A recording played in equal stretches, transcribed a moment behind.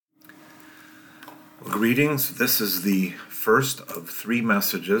Well, greetings. This is the first of three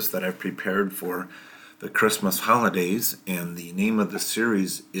messages that I've prepared for the Christmas holidays, and the name of the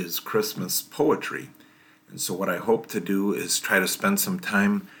series is Christmas Poetry. And so, what I hope to do is try to spend some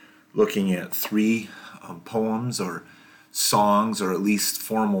time looking at three poems or songs, or at least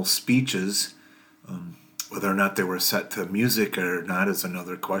formal speeches. Whether or not they were set to music or not is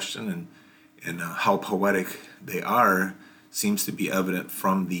another question, and how poetic they are seems to be evident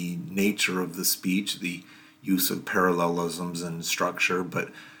from the nature of the speech, the use of parallelisms and structure. But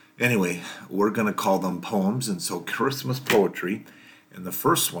anyway, we're going to call them poems, and so Christmas poetry. And the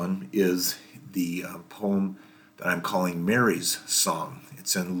first one is the poem that I'm calling Mary's Song.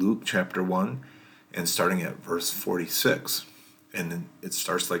 It's in Luke chapter 1 and starting at verse 46. And it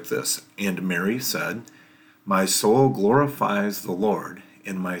starts like this. And Mary said, "My soul glorifies the Lord,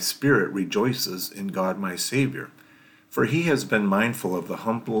 and my spirit rejoices in God my Savior. For he has been mindful of the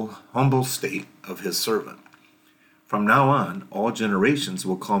humble state of his servant. From now on, all generations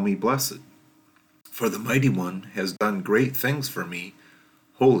will call me blessed. For the Mighty One has done great things for me.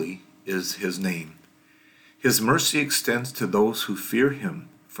 Holy is his name. His mercy extends to those who fear him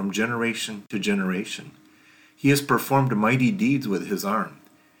from generation to generation. He has performed mighty deeds with his arm.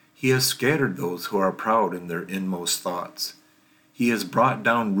 He has scattered those who are proud in their inmost thoughts. He has brought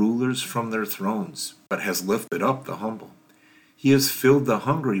down rulers from their thrones, but has lifted up the humble. He has filled the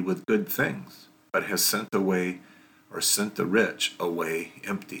hungry with good things, but has sent the rich away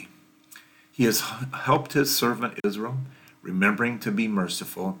empty. He has helped his servant Israel, remembering to be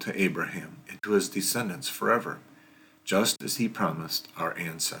merciful to Abraham and to his descendants forever, just as he promised our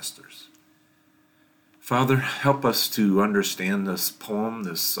ancestors." Father, help us to understand this poem,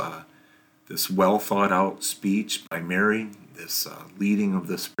 this well thought out speech by Mary, this leading of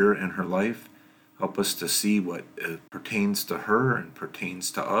the Spirit in her life. Help us to see what pertains to her and pertains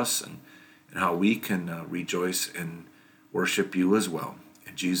to us, and how we can rejoice and worship you as well.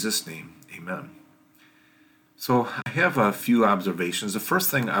 In Jesus' name, amen. So I have a few observations. The first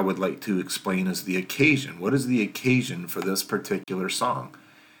thing I would like to explain is the occasion. What is the occasion for this particular song?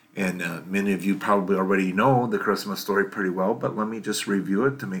 And many of you probably already know the Christmas story pretty well, but let me just review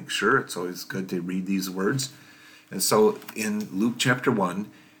it to make sure. It's always good to read these words. And so in Luke chapter 1,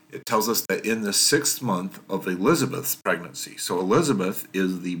 it tells us that in the 6th month of Elizabeth's pregnancy. So Elizabeth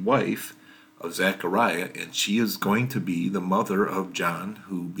is the wife of Zechariah, and she is going to be the mother of John,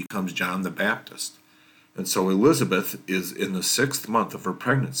 who becomes John the Baptist. And so Elizabeth is in the 6th month of her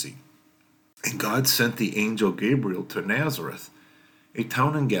pregnancy. And God sent the angel Gabriel to Nazareth, a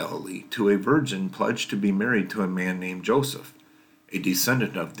town in Galilee, to a virgin pledged to be married to a man named Joseph, a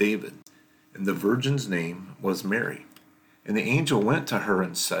descendant of David. And the virgin's name was Mary. And the angel went to her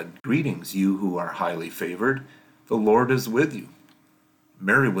and said, "Greetings, you who are highly favored. The Lord is with you."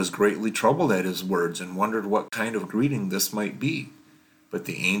 Mary was greatly troubled at his words and wondered what kind of greeting this might be. But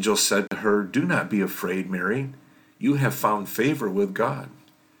the angel said to her, "Do not be afraid, Mary. You have found favor with God.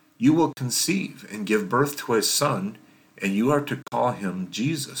 You will conceive and give birth to a son, and you are to call him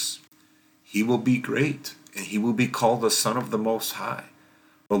Jesus. He will be great, and he will be called the Son of the Most High.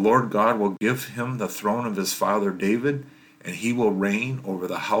 The Lord God will give him the throne of his father David, and he will reign over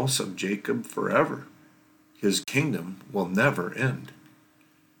the house of Jacob forever. His kingdom will never end."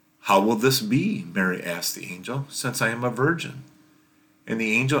 "How will this be?" Mary asked the angel, "since I am a virgin?" And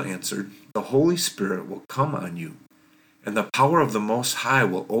the angel answered, "The Holy Spirit will come on you, and the power of the Most High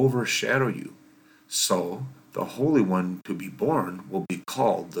will overshadow you. So the Holy One to be born will be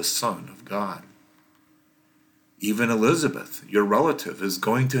called the Son of God. Even Elizabeth, your relative, is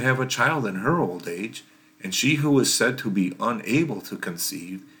going to have a child in her old age, and she who is said to be unable to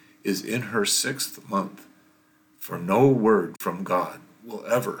conceive is in her 6th month. For no word from God will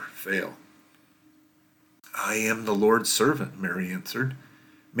ever fail." "I am the Lord's servant," Mary answered.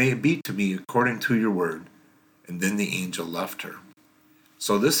 "May it be to me according to your word." And then the angel left her.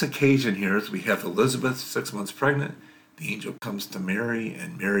 So this occasion here is we have Elizabeth, 6 months pregnant. The angel comes to Mary,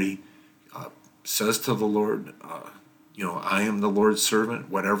 and Mary says to the Lord, "I am the Lord's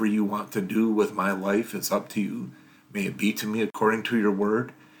servant. Whatever you want to do with my life is up to you. May it be to me according to your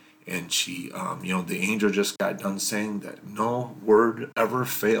word." And she, the angel just got done saying that no word ever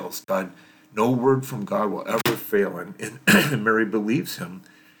fails. No word from God will ever fail. And Mary believes him,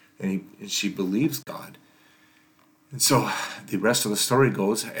 and she believes God. And so the rest of the story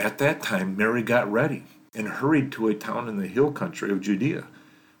goes, at that time, Mary got ready and hurried to a town in the hill country of Judea,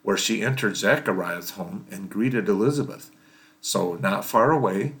 where she entered Zechariah's home and greeted Elizabeth. So not far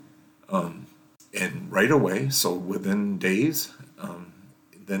away, and right away, so within days,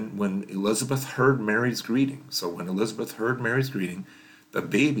 then when Elizabeth heard Mary's greeting, the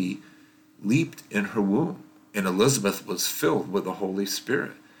baby leaped in her womb, and Elizabeth was filled with the Holy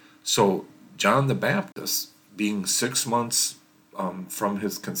Spirit. So John the Baptist, being 6 months from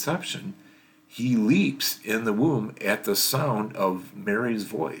his conception, he leaps in the womb at the sound of Mary's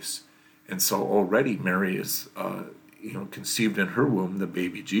voice. And so already Mary is conceived in her womb the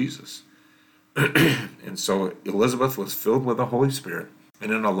baby Jesus. And so Elizabeth was filled with the Holy Spirit,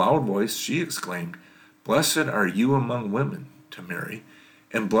 and in a loud voice she exclaimed, "Blessed are you among women," to Mary,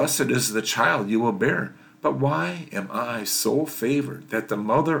 "and blessed is the child you will bear. But why am I so favored that the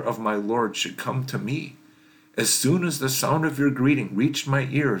mother of my Lord should come to me? As soon as the sound of your greeting reached my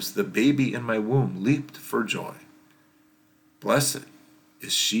ears, the baby in my womb leaped for joy. Blessed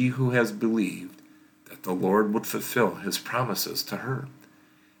is she who has believed that the Lord would fulfill his promises to her."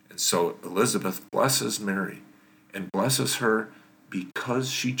 And so Elizabeth blesses Mary and blesses her because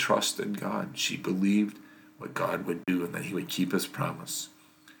she trusted God. She believed what God would do and that he would keep his promise.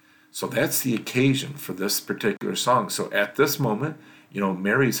 So that's the occasion for this particular song. So at this moment,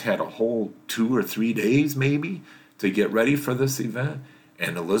 Mary's had a whole 2 or 3 days maybe to get ready for this event.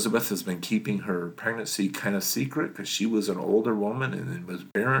 And Elizabeth has been keeping her pregnancy kind of secret because she was an older woman and was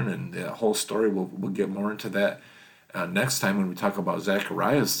barren. And the whole story, we'll get more into that next time when we talk about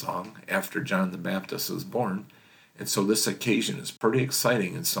Zechariah's song after John the Baptist is born. And so this occasion is pretty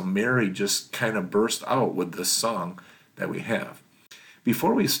exciting. And so Mary just kind of burst out with this song that we have.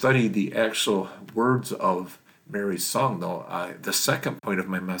 Before we study the actual words of Mary's song, though, the second point of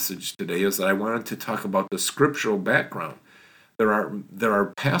my message today is that I wanted to talk about the scriptural background. There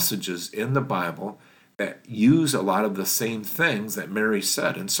are passages in the Bible that use a lot of the same things that Mary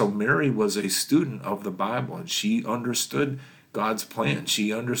said. And so Mary was a student of the Bible, and she understood God's plan.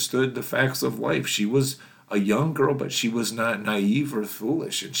 She understood the facts of life. She was a young girl, but she was not naive or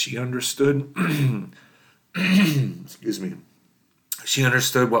foolish, and she understood excuse me. She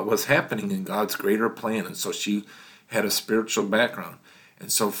understood what was happening in God's greater plan, and so she had a spiritual background.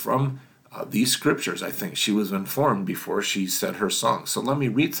 And so from these scriptures, I think she was informed before she said her song. So let me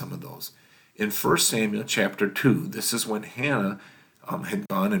read some of those. In 1 Samuel chapter 2, this is when Hannah had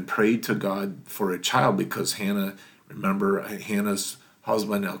gone and prayed to God for a child, because Hannah's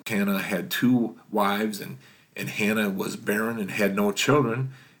husband Elkanah had 2 wives, and Hannah was barren and had no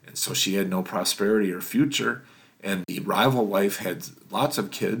children, and so she had no prosperity or future. And the rival wife had lots of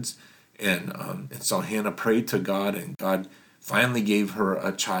kids, and so Hannah prayed to God, and God finally gave her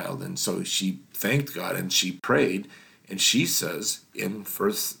a child. And so she thanked God, and she prayed, and she says in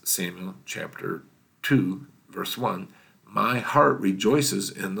 1 Samuel chapter 2, verse 1, "My heart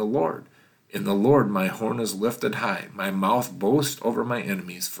rejoices in the Lord. In the Lord my horn is lifted high. My mouth boasts over my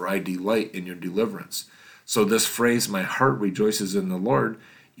enemies, for I delight in your deliverance." So this phrase, "my heart rejoices in the Lord,"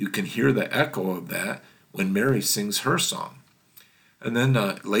 you can hear the echo of that when Mary sings her song. And then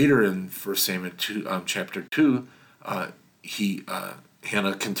later in 1 Samuel 2, chapter 2,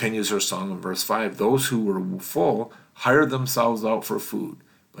 Hannah continues her song in verse 5. "Those who were full hired themselves out for food,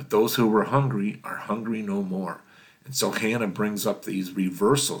 but those who were hungry are hungry no more." And so Hannah brings up these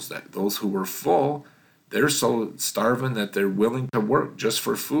reversals, that those who were full, they're so starving that they're willing to work just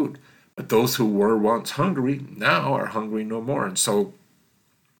for food. But those who were once hungry now are hungry no more. And so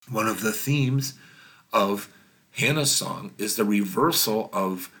one of the themes of Hannah's song is the reversal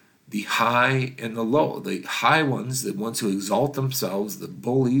of the high and the low. The high ones, the ones who exalt themselves, the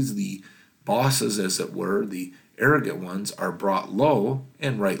bullies, the bosses, as it were, the arrogant ones, are brought low,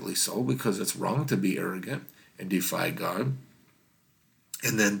 and rightly so, because it's wrong to be arrogant and defy God.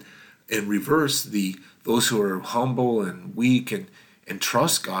 And then in reverse, those who are humble and weak and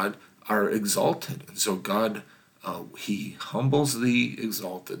trust God are exalted. And so God, he humbles the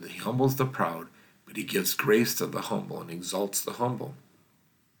exalted, he humbles the proud, but he gives grace to the humble and exalts the humble.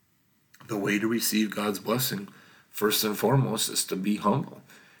 The way to receive God's blessing, first and foremost, is to be humble,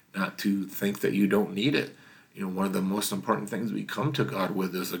 not to think that you don't need it. One of the most important things we come to God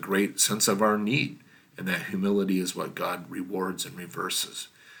with is a great sense of our need, and that humility is what God rewards and reverses.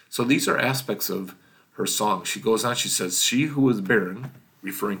 So these are aspects of her song. She goes on, she says, "She who is barren,"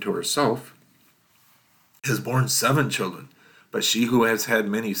 referring to herself, "has borne 7 children, but she who has had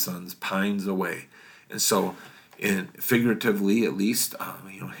many sons pines away." And so, figuratively at least,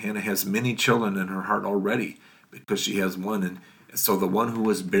 Hannah has many children in her heart already, because she has one. And so the one who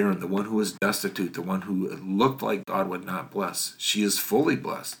was barren, the one who was destitute, the one who looked like God would not bless, she is fully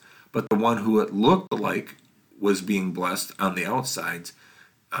blessed. But the one who it looked like was being blessed on the outsides,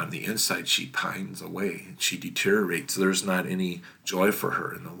 on the inside, she pines away. She deteriorates. There's not any joy for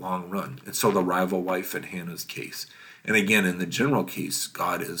her in the long run. And so the rival wife in Hannah's case. And again, in the general case,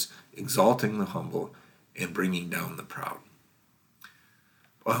 God is exalting the humble and bringing down the proud.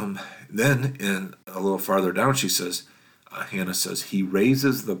 Um, then, in a little farther down, she says, Hannah says, he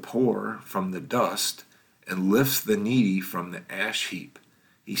raises the poor from the dust and lifts the needy from the ash heap.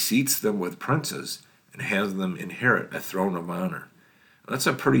 He seats them with princes and has them inherit a throne of honor. That's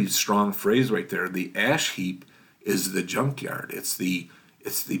a pretty strong phrase right there. The ash heap is the junkyard. It's the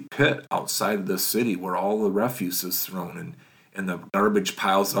pit outside the city where all the refuse is thrown, and the garbage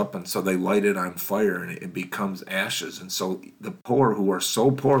piles up, and so they light it on fire and it becomes ashes. And so the poor, who are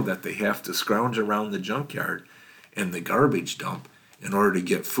so poor that they have to scrounge around the junkyard and the garbage dump in order to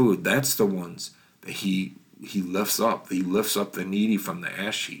get food, that's the ones that he lifts up. He lifts up the needy from the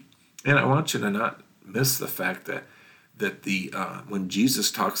ash heap. And I want you to not miss the fact that the when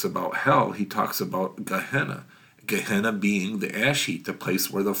Jesus talks about hell, he talks about Gehenna. Gehenna being the ash heap, the place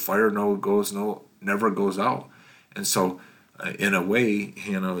where the fire never goes out. And so, in a way,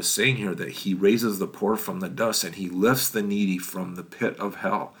 Hannah is saying here that he raises the poor from the dust and he lifts the needy from the pit of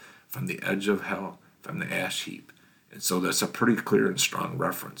hell, from the edge of hell, from the ash heap. And so that's a pretty clear and strong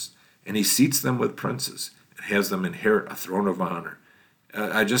reference. And he seats them with princes and has them inherit a throne of honor.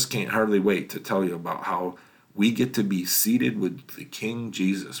 I just can't hardly wait to tell you about how we get to be seated with the King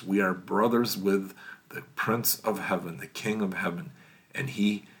Jesus. We are brothers with the Prince of Heaven, the King of Heaven, and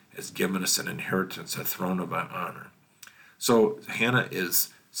he has given us an inheritance, a throne of honor. So Hannah is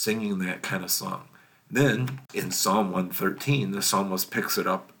singing that kind of song. Then in Psalm 113, the psalmist picks it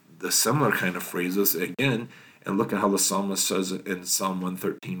up, the similar kind of phrases again, and look at how the psalmist says it in Psalm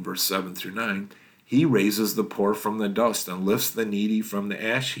 113, verse 7 through 9. He raises the poor from the dust and lifts the needy from the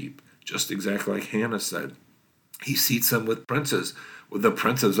ash heap, just exactly like Hannah said. He seats them with princes, with the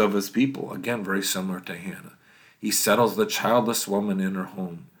princes of his people, again very similar to Hannah. He settles the childless woman in her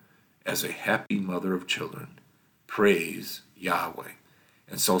home as a happy mother of children. Praise Yahweh.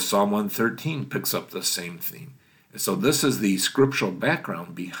 And so Psalm 113 picks up the same theme. And so this is the scriptural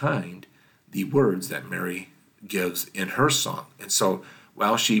background behind the words that Mary gives in her song. And so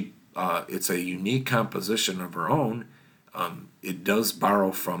while it's a unique composition of her own, it does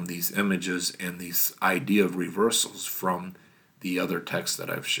borrow from these images and these idea of reversals from the other texts that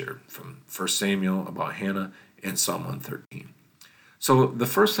I've shared, from 1 Samuel about Hannah and Psalm 113. So the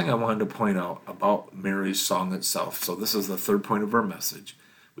first thing I wanted to point out about Mary's song itself, so this is the third point of our message.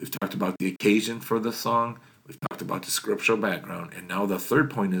 We've talked about the occasion for the song, we've talked about the scriptural background, and now the third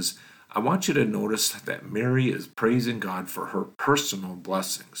point is I want you to notice that Mary is praising God for her personal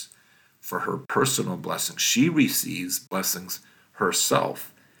blessings. For her personal blessings. She receives blessings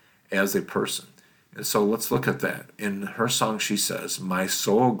herself as a person. And so let's look at that. In her song, she says, my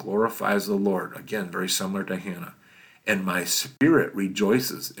soul glorifies the Lord. Again, very similar to Hannah. And my spirit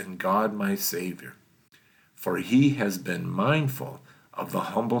rejoices in God my Savior. For he has been mindful of the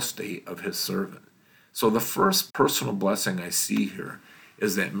humble state of his servant. So the first personal blessing I see here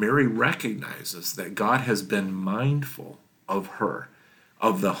is that Mary recognizes that God has been mindful of her,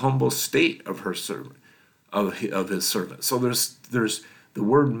 of the humble state of her servant, of his servant. So there's the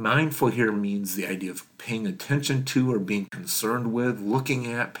word mindful here means the idea of paying attention to or being concerned with,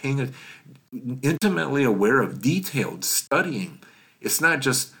 looking at, intimately aware of, detailed, studying. It's not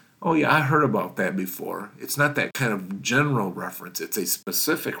just, oh yeah, I heard about that before. It's not that kind of general reference. It's a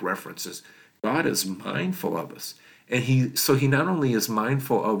specific reference. God is mindful of us. And he not only is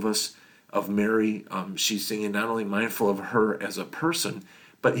mindful of us, of Mary, she's singing not only mindful of her as a person,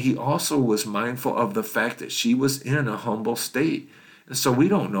 but he also was mindful of the fact that she was in a humble state. And so we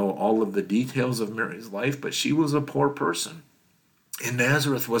don't know all of the details of Mary's life, but she was a poor person. And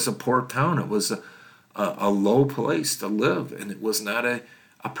Nazareth was a poor town. It was a low place to live, and it was not a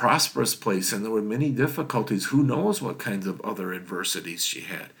prosperous place, and there were many difficulties. Who knows what kinds of other adversities she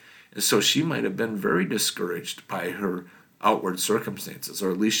had. And so she might have been very discouraged by her outward circumstances,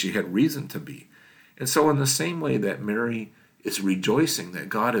 or at least she had reason to be. And so in the same way that Mary is rejoicing that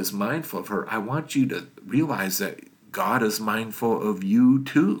God is mindful of her, I want you to realize that God is mindful of you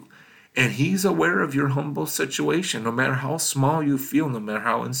too. And he's aware of your humble situation, no matter how small you feel, no matter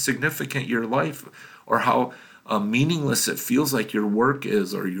how insignificant your life, or how meaningless it feels like your work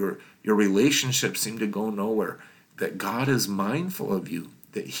is, or your relationships seem to go nowhere, that God is mindful of you,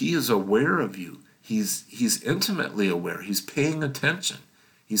 that he is aware of you. He's intimately aware. He's paying attention.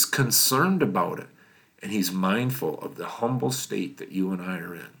 He's concerned about it. And he's mindful of the humble state that you and I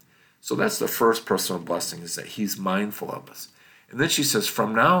are in. So that's the first personal blessing, is that he's mindful of us. And then she says,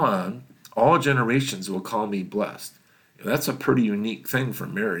 from now on, all generations will call me blessed. That's a pretty unique thing for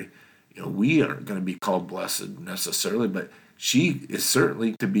Mary. We aren't going to be called blessed necessarily, but she is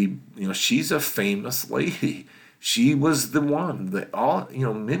certainly to be, she's a famous lady. She was the one that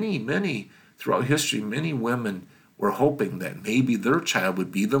many throughout history, many women were hoping that maybe their child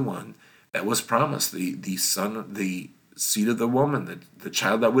would be the one that was promised, the son, the seed of the woman, the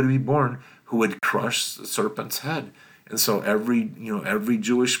child that would be born who would crush the serpent's head. And so every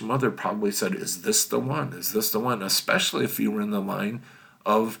Jewish mother probably said, is this the one? Is this the one? Especially if you were in the line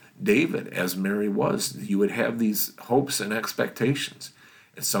of David, as Mary was. You would have these hopes and expectations.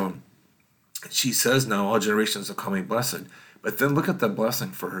 And so she says, now all generations will call me blessed. But then look at the blessing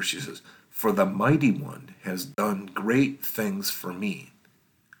for her. She says, for the mighty one has done great things for me.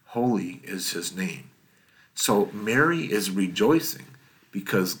 Holy is his name. So Mary is rejoicing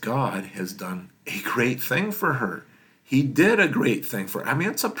because God has done a great thing for her. He did a great thing for her. I mean,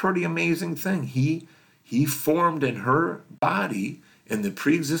 it's a pretty amazing thing. He formed in her body, in the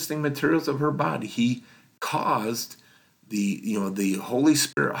pre-existing materials of her body, he caused the Holy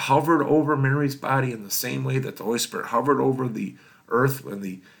Spirit hovered over Mary's body in the same way that the Holy Spirit hovered over the earth when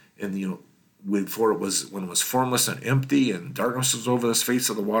it was formless and empty, and darkness was over the face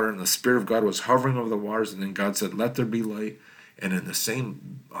of the water, and the Spirit of God was hovering over the waters, and then God said, let there be light. And in the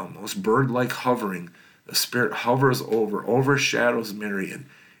same almost bird-like hovering, the Spirit hovers overshadows Mary,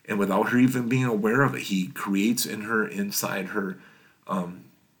 and without her even being aware of it, he creates in her, inside her,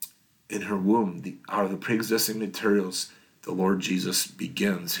 in her womb, out of the pre-existing materials, the Lord Jesus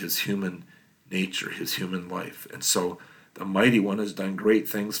begins his human nature, his human life. And so the Mighty One has done great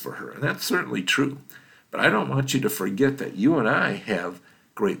things for her. And that's certainly true. But I don't want you to forget that you and I have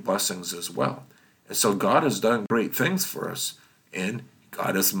great blessings as well. And so God has done great things for us, and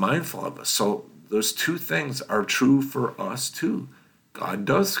God is mindful of us. So those two things are true for us too. God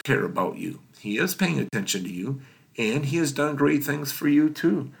does care about you. He is paying attention to you, and he has done great things for you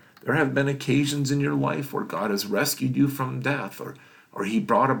too. There have been occasions in your life where God has rescued you from death, or he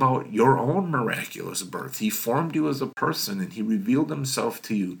brought about your own miraculous birth. He formed you as a person, and he revealed himself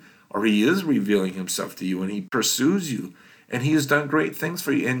to you, or he is revealing himself to you, and he pursues you, and he has done great things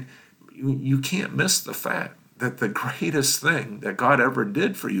for you. And you can't miss the fact that the greatest thing that God ever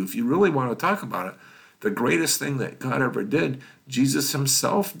did for you, if you really want to talk about it, the greatest thing that God ever did, Jesus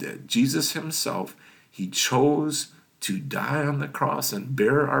himself did. Jesus himself, he chose to die on the cross and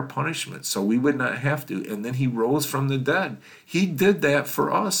bear our punishment so we would not have to. And then he rose from the dead. He did that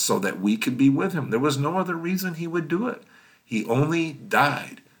for us so that we could be with him. There was no other reason he would do it. He only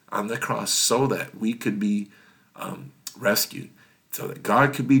died on the cross so that we could be rescued, so that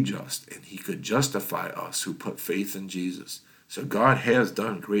God could be just and he could justify us who put faith in Jesus. So God has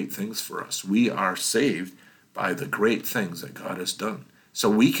done great things for us. We are saved by the great things that God has done.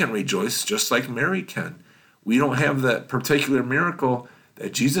 So we can rejoice just like Mary can. We don't have that particular miracle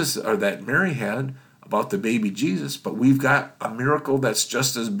that Jesus or that Mary had about the baby Jesus, but we've got a miracle that's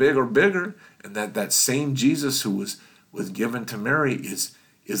just as big or bigger, and that same Jesus who was given to Mary is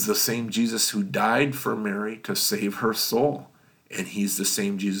the same Jesus who died for Mary to save her soul. And he's the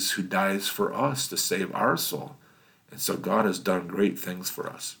same Jesus who dies for us to save our soul. And so God has done great things for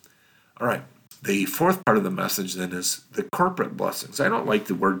us. All right. The fourth part of the message then is the corporate blessings. I don't like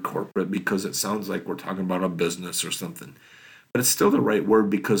the word corporate because it sounds like we're talking about a business or something. But it's still the right word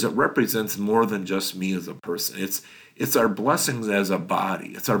because it represents more than just me as a person. It's our blessings as a body.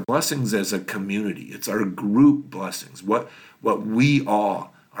 It's our blessings as a community. It's our group blessings, what we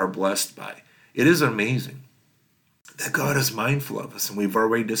all are blessed by. It is amazing that God is mindful of us, and we've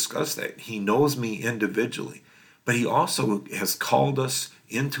already discussed that. He knows me individually, but he also has called us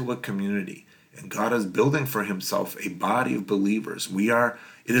into a community. And God is building for himself a body of believers. We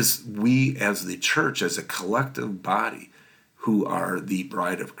as the church, as a collective body, who are the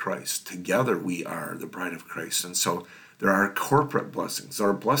bride of Christ. Together we are the bride of Christ. And so there are corporate blessings. There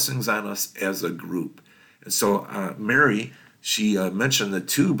are blessings on us as a group. And so Mary, she mentioned the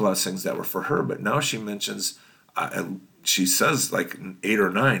two blessings that were for her, but now she mentions, she says like 8 or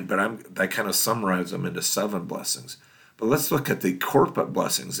 9, but I kind of summarize them into 7 blessings. But let's look at the corporate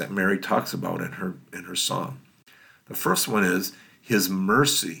blessings that Mary talks about in her song. The first one is his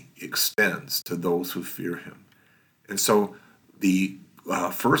mercy extends to those who fear him. And so the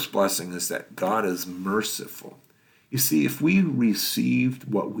first blessing is that God is merciful. You see, if we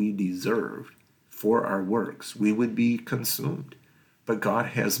received what we deserved for our works, we would be consumed. But God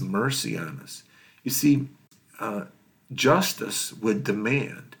has mercy on us. You see, justice would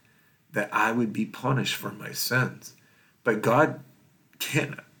demand that I would be punished for my sins. But God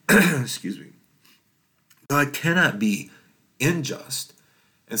cannot, God cannot be unjust.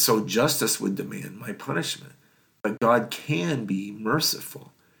 And so justice would demand my punishment. But God can be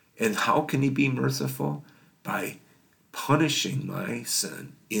merciful. And how can he be merciful? By punishing my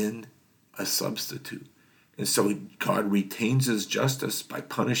sin in a substitute. And so God retains his justice by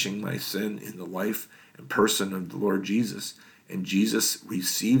punishing my sin in the life person of the Lord Jesus. And Jesus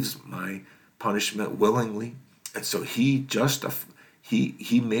receives my punishment willingly. And so he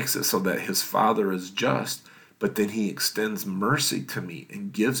makes it so that his Father is just, but then he extends mercy to me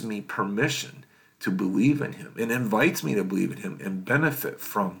and gives me permission to believe in him and invites me to believe in him and benefit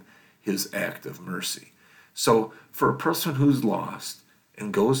from his act of mercy. So for a person who's lost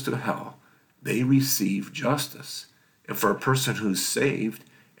and goes to hell, they receive justice. And for a person who's saved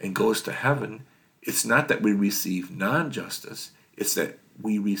and goes to heaven, it's not that we receive non-justice, it's that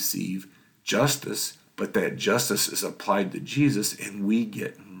we receive justice, but that justice is applied to Jesus and we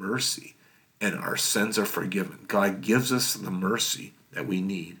get mercy and our sins are forgiven. God gives us the mercy that we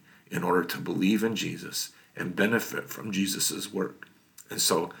need in order to believe in Jesus and benefit from Jesus' work. And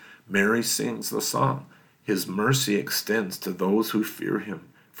so Mary sings the song, his mercy extends to those who fear him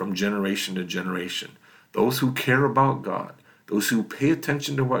from generation to generation, those who care about God, those who pay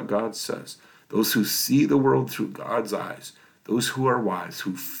attention to what God says, those who see the world through God's eyes, those who are wise,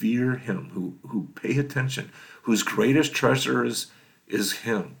 who fear him, who pay attention, whose greatest treasure is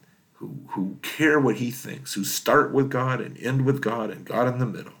him, who care what he thinks, who start with God and end with God and God in the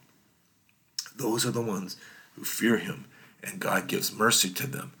middle. Those are the ones who fear him, and God gives mercy to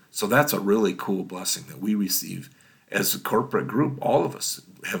them. So that's a really cool blessing that we receive as a corporate group. All of us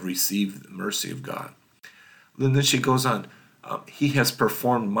have received the mercy of God. And then she goes on, he has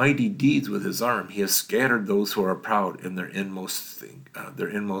performed mighty deeds with his arm. He has scattered those who are proud in their inmost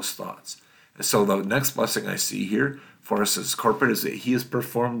thoughts. And so the next blessing I see here for us as corporate is that he has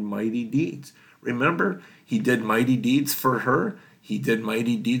performed mighty deeds. Remember, he did mighty deeds for her. He did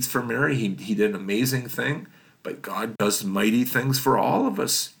mighty deeds for Mary. He did an amazing thing. But God does mighty things for all of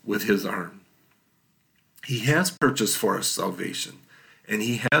us with his arm. He has purchased for us salvation. And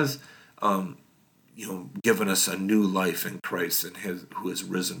he has given us a new life in Christ and who has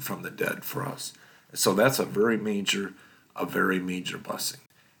risen from the dead for us. So that's a very major blessing.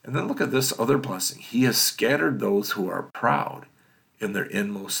 And then look at this other blessing. He has scattered those who are proud in their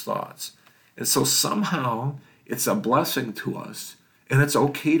inmost thoughts. And so somehow it's a blessing to us, and it's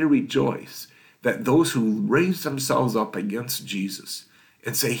okay to rejoice that those who raise themselves up against Jesus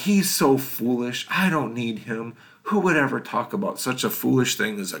and say, he's so foolish, I don't need him. Who would ever talk about such a foolish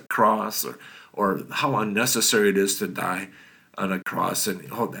thing as a cross, or how unnecessary it is to die on a cross, and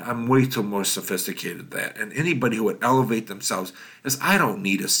I'm way too more sophisticated than that. And anybody who would elevate themselves as, I don't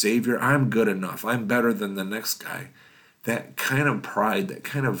need a savior, I'm good enough, I'm better than the next guy. That kind of pride, that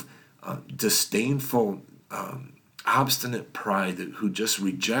kind of disdainful, obstinate pride who just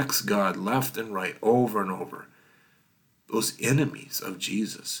rejects God left and right over and over, those enemies of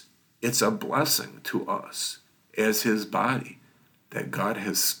Jesus, it's a blessing to us as his body that God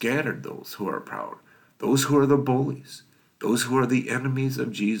has scattered those who are proud. Those who are the bullies, those who are the enemies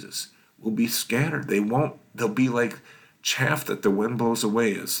of Jesus will be scattered. They'll be like chaff that the wind blows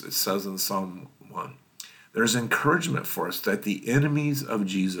away, as it says in Psalm 1. There's encouragement for us that the enemies of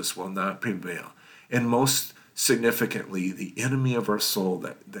Jesus will not prevail. And most significantly, the enemy of our soul,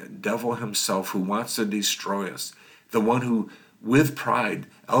 that devil himself who wants to destroy us, the one who with pride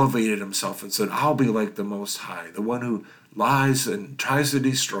elevated himself and said, I'll be like the Most High, the one who lies and tries to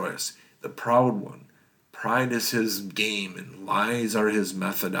destroy us, the proud one. Pride is his game and lies are his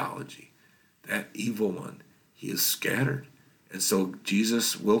methodology. That evil one, he is scattered. And so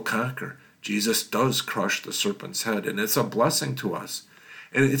Jesus will conquer. Jesus does crush the serpent's head, and it's a blessing to us.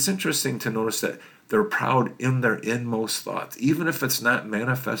 And it's interesting to notice that they're proud in their inmost thoughts. Even if it's not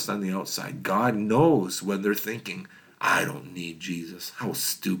manifest on the outside, God knows when they're thinking, I don't need Jesus. How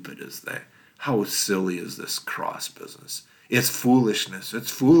stupid is that? How silly is this cross business? It's foolishness.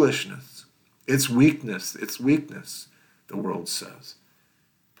 It's foolishness. It's weakness. It's weakness, the world says.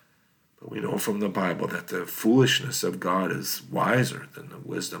 But we know from the Bible that the foolishness of God is wiser than the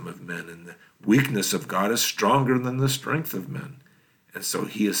wisdom of men, and the weakness of God is stronger than the strength of men. And so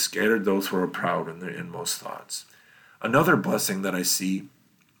he has scattered those who are proud in their inmost thoughts. Another blessing that I see,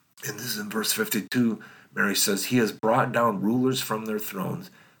 and this is in verse 52, Mary says, he has brought down rulers from their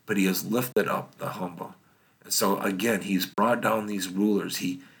thrones, but he has lifted up the humble. And so again, he's brought down these rulers.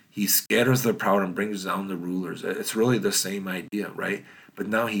 He scatters the proud and brings down the rulers. It's really the same idea, right? But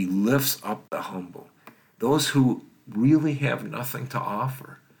now he lifts up the humble. Those who really have nothing to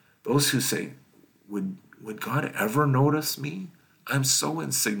offer. Those who say, would God ever notice me? I'm so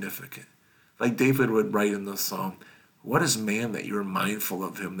insignificant. Like David would write in the psalm, what is man that you're mindful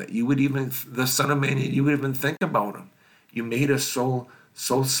of him, that you would even, the Son of Man, you would even think about him? You made us so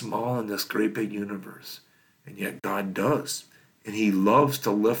small in this great big universe. And yet God does. And he loves to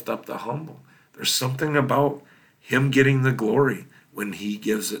lift up the humble. There's something about him getting the glory when he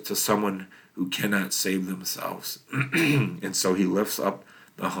gives it to someone who cannot save themselves. And so he lifts up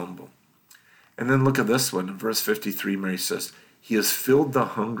the humble. And then look at this one. In verse 53, Mary says, he has filled the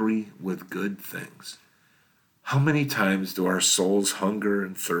hungry with good things. How many times do our souls hunger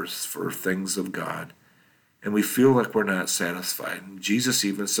and thirst for things of God, and we feel like we're not satisfied? And Jesus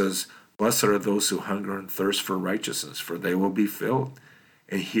even says, blessed are those who hunger and thirst for righteousness, for they will be filled.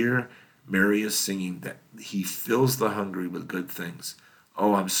 And here Mary is singing that he fills the hungry with good things.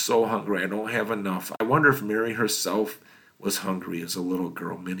 Oh, I'm so hungry. I don't have enough. I wonder if Mary herself was hungry as a little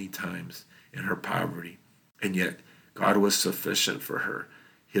girl many times in her poverty. And yet God was sufficient for her.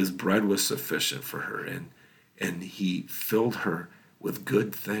 His bread was sufficient for her. And he filled her with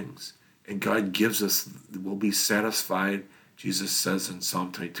good things. And God gives us, we'll be satisfied, Jesus says in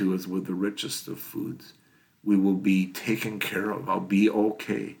Psalm 22, as with the richest of foods. We will be taken care of. I'll be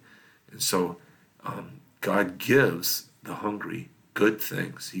okay. And so God gives the hungry good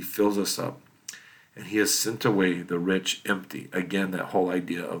things. He fills us up. And he has sent away the rich empty. Again, that whole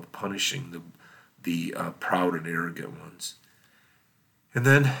idea of punishing the proud and arrogant ones. And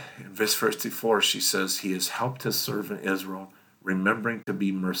then in verse 54, she says, he has helped his servant Israel, remembering to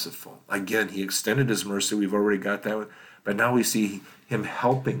be merciful. Again, he extended his mercy. We've already got that one. But now we see him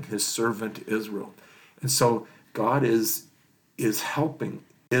helping his servant Israel. And so God is helping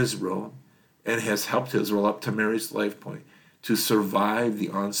Israel and has helped Israel up to Mary's life point to survive the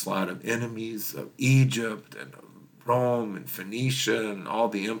onslaught of enemies of Egypt and of Rome and Phoenicia and all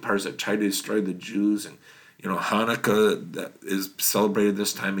the empires that tried to destroy the Jews. And Hanukkah, that is celebrated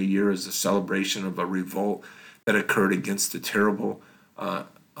this time of year, is a celebration of a revolt that occurred against the terrible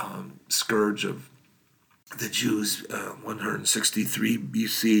scourge of the Jews, 163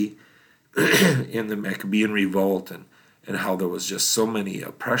 BC, in the Maccabean revolt, and how there was just so many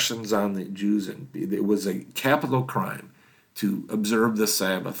oppressions on the Jews, and it was a capital crime to observe the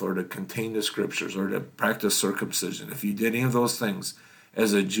Sabbath or to contain the scriptures or to practice circumcision. If you did any of those things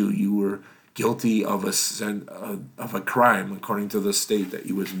as a Jew, you were guilty of a crime according to the state that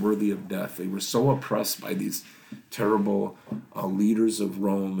you was worthy of death. They were so oppressed by these terrible leaders of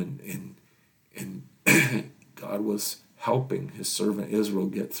Rome, and God was helping his servant Israel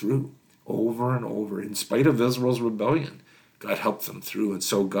get through over and over. In spite of Israel's rebellion, God helped them through. And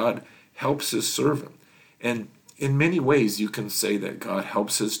so God helps his servant. And in many ways, you can say that God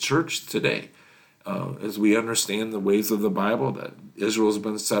helps his church today. As we understand the ways of the Bible, that Israel's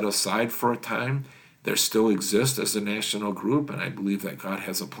been set aside for a time, they still exist as a national group, and I believe that God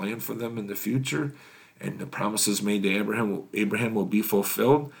has a plan for them in the future, and the promises made to Abraham will be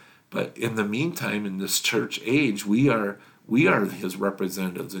fulfilled. But in the meantime, in this church age, we are his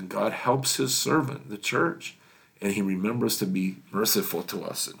representatives, and God helps his servant, the church, and he remembers to be merciful to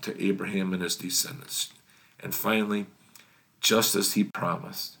us and to Abraham and his descendants. And finally, just as he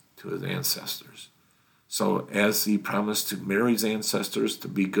promised to his ancestors. So as he promised to Mary's ancestors to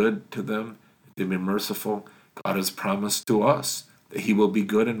be good to them, to be merciful, God has promised to us that he will be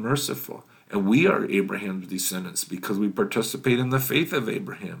good and merciful. And we are Abraham's descendants because we participate in the faith of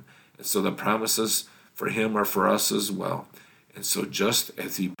Abraham. And so the promises for him are for us as well. And so just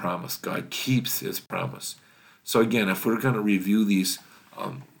as he promised, God keeps his promise. So again, if we're going to review these,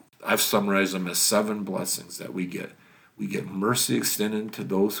 I've summarized them as 7 blessings that we get. We get mercy extended to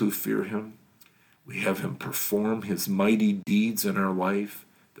those who fear him. We have him perform his mighty deeds in our life,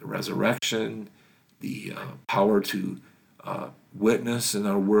 the resurrection, the power to witness in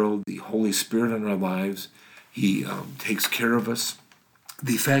our world, the Holy Spirit in our lives. He takes care of us.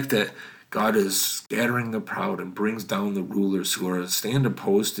 The fact that God is scattering the proud and brings down the rulers who stand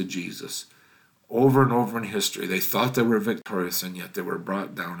opposed to Jesus. Over and over in history, they thought they were victorious, and yet they were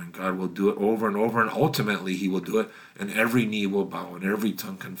brought down, and God will do it over and over, and ultimately he will do it, and every knee will bow, and every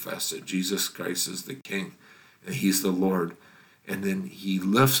tongue confess that Jesus Christ is the King, and he's the Lord. And then he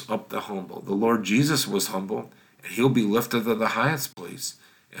lifts up the humble. The Lord Jesus was humble, and he'll be lifted to the highest place,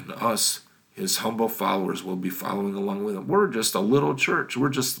 and us, his humble followers, will be following along with him. We're just a little church. We're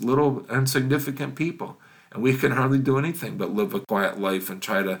just little insignificant people. And we can hardly do anything but live a quiet life and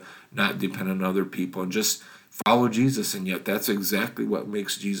try to not depend on other people and just follow Jesus. And yet that's exactly what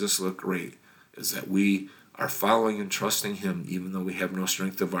makes Jesus look great, is that we are following and trusting him even though we have no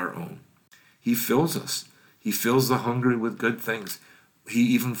strength of our own. He fills us. He fills the hungry with good things. He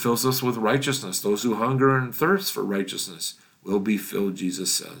even fills us with righteousness. Those who hunger and thirst for righteousness will be filled,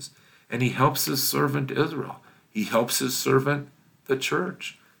 Jesus says. And he helps his servant Israel. He helps his servant, the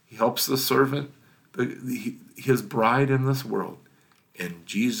church. He helps the servant, his bride in this world. And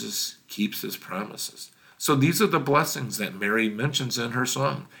Jesus keeps his promises. So these are the blessings that Mary mentions in her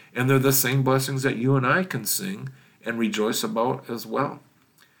song. And they're the same blessings that you and I can sing and rejoice about as well.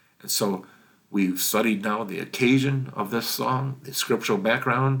 And so We've studied now the occasion of this song, the scriptural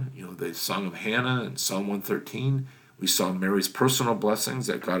background, the Song of Hannah and Psalm 113. We saw Mary's personal blessings,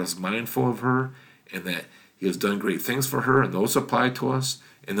 that God is mindful of her and that he has done great things for her, and those apply to us.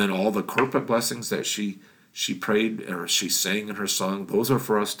 And then all the corporate blessings that she prayed or she sang in her song, those are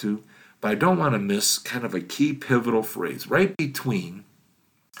for us too. But I don't want to miss kind of a key pivotal phrase right between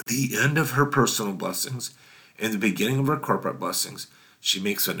the end of her personal blessings and the beginning of her corporate blessings. She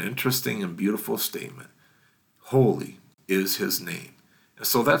makes an interesting and beautiful statement. Holy is his name. And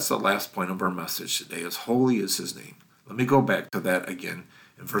so that's the last point of our message today, is holy is his name. Let me go back to that again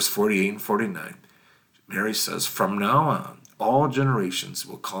in verse 48 and 49. Mary says, from now on, all generations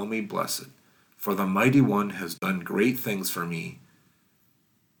will call me blessed, for the Mighty One has done great things for me.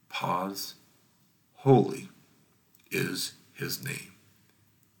 Pause. Holy is his name.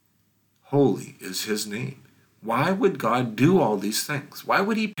 Holy is his name. Why would God do all these things? Why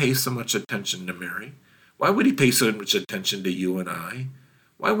would he pay so much attention to Mary? Why would he pay so much attention to you and I?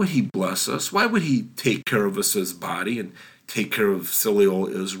 Why would he bless us? Why would he take care of us as body and take care of silly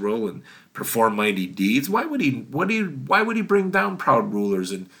old Israel and perform mighty deeds? Why would he bring down proud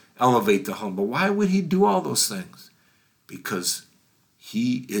rulers and elevate the humble? Why would he do all those things? Because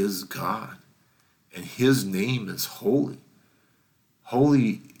he is God, and his name is holy.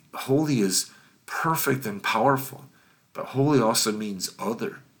 Holy is perfect and powerful, but holy also means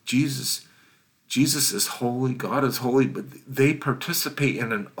other. Jesus is holy, God is holy, but they participate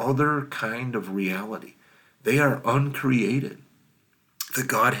in an other kind of reality. They are uncreated. The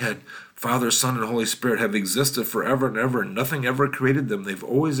Godhead, Father, Son, and Holy Spirit have existed forever and ever, and nothing ever created them. They've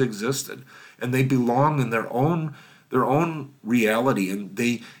always existed, and they belong in their own reality, and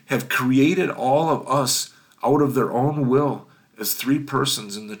they have created all of us out of their own will as three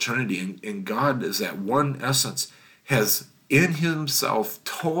persons in the Trinity. And God, is that one essence, has in himself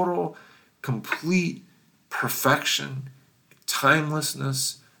total, complete perfection,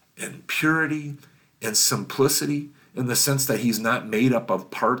 timelessness, and purity, and simplicity, in the sense that he's not made up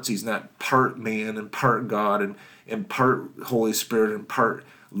of parts. He's not part man and part God and part Holy Spirit and part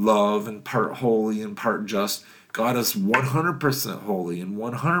love and part holy and part just. God is 100% holy and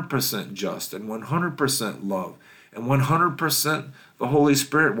 100% just and 100% love and 100% the Holy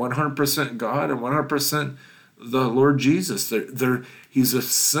Spirit, 100% God and 100% the Lord Jesus. He's a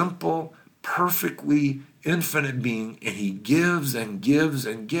simple, perfectly infinite being, and he gives and gives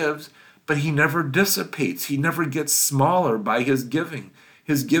and gives, but he never dissipates. He never gets smaller by his giving.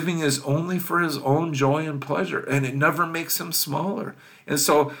 His giving is only for his own joy and pleasure, and it never makes him smaller. And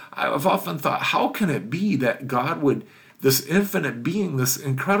so I've often thought, how can it be that God would, this infinite being, this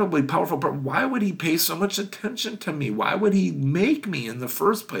incredibly powerful, but why would he pay so much attention to me? Why would he make me in the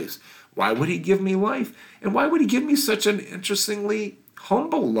first place? Why would he give me life? And why would he give me such an interestingly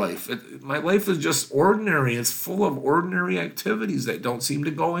humble life? My life is just ordinary. It's full of ordinary activities that don't seem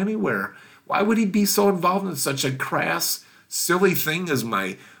to go anywhere. Why would he be so involved in such a crass, silly thing as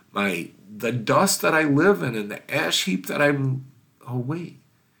the dust that I live in and the ash heap that I'm? Oh wait,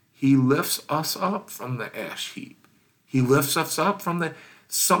 he lifts us up from the ash heap. He lifts us up from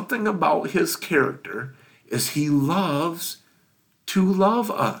something about his character is he loves to love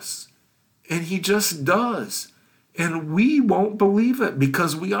us, and he just does. And we won't believe it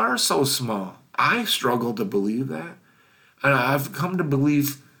because we are so small. I struggle to believe that. And I've come to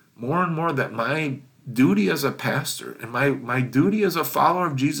believe more and more that my duty as a pastor and my duty as a follower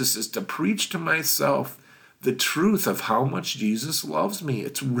of Jesus is to preach to myself the truth of how much Jesus loves me.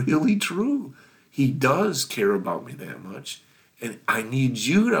 It's really true. He does care about me that much. And I need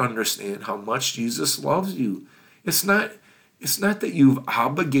you to understand how much Jesus loves you. It's not that you've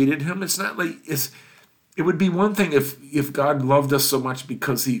obligated him. It's not like it would be one thing if God loved us so much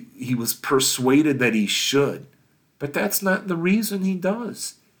because he was persuaded that he should. But that's not the reason he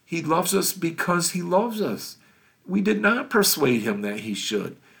does. He loves us because he loves us. We did not persuade him that he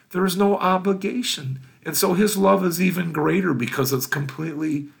should. There is no obligation. And so his love is even greater because it's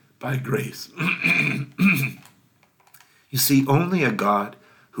completely by grace. You see, only a God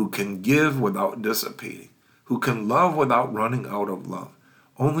who can give without dissipating, who can love without running out of love,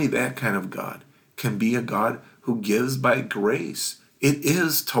 only that kind of God can be a God who gives by grace. It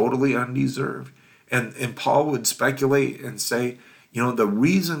is totally undeserved. And Paul would speculate and say, the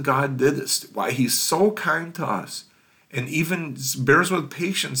reason God did this, why he's so kind to us, and even bears with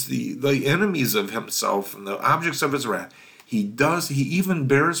patience the enemies of himself and the objects of his wrath, he even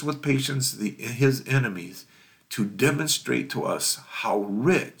bears with patience his enemies to demonstrate to us how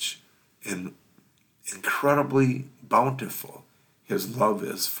rich and incredibly bountiful his love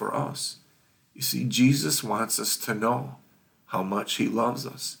is for us. You see, Jesus wants us to know how much he loves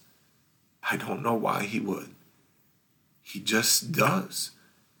us. I don't know why he would. He just does.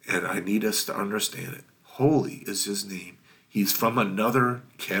 And I need us to understand it. Holy is his name. He's from another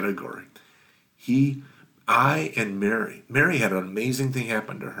category. I and Mary had an amazing thing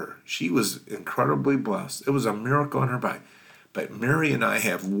happen to her. She was incredibly blessed. It was a miracle in her body. But Mary and I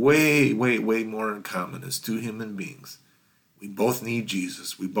have way, way, way more in common as two human beings. We both need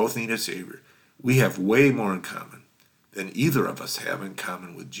Jesus. We both need a Savior. We have way more in common than either of us have in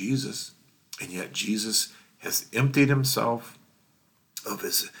common with Jesus. And yet Jesus has emptied himself of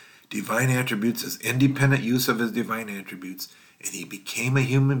his divine attributes, his independent use of his divine attributes, and he became a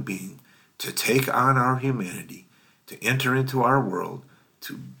human being to take on our humanity, to enter into our world,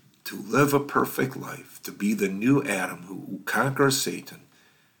 to live a perfect life, to be the new Adam who conquers Satan,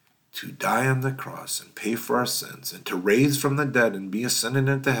 to die on the cross and pay for our sins, and to raise from the dead and be ascended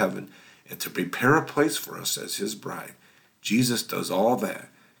into heaven, and to prepare a place for us as his bride. Jesus does all that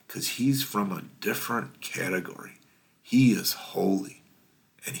because he's from a different category. He is holy,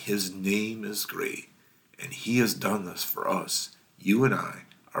 and his name is great, and he has done this for us. You and I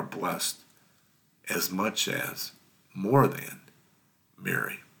are blessed as much as, more than,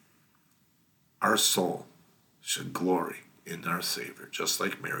 Mary. Our soul should glory in our Savior, just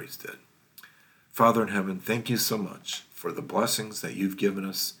like Mary's did. Father in heaven, thank you so much for the blessings that you've given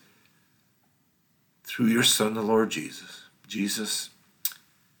us through your Son, the Lord Jesus. Jesus,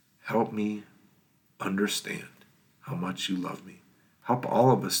 help me understand how much you love me. Help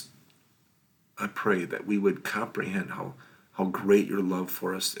all of us, I pray, that we would comprehend how great your love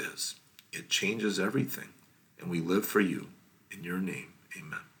for us is. It changes everything, and we live for you. In your name,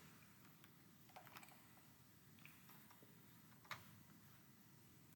 amen.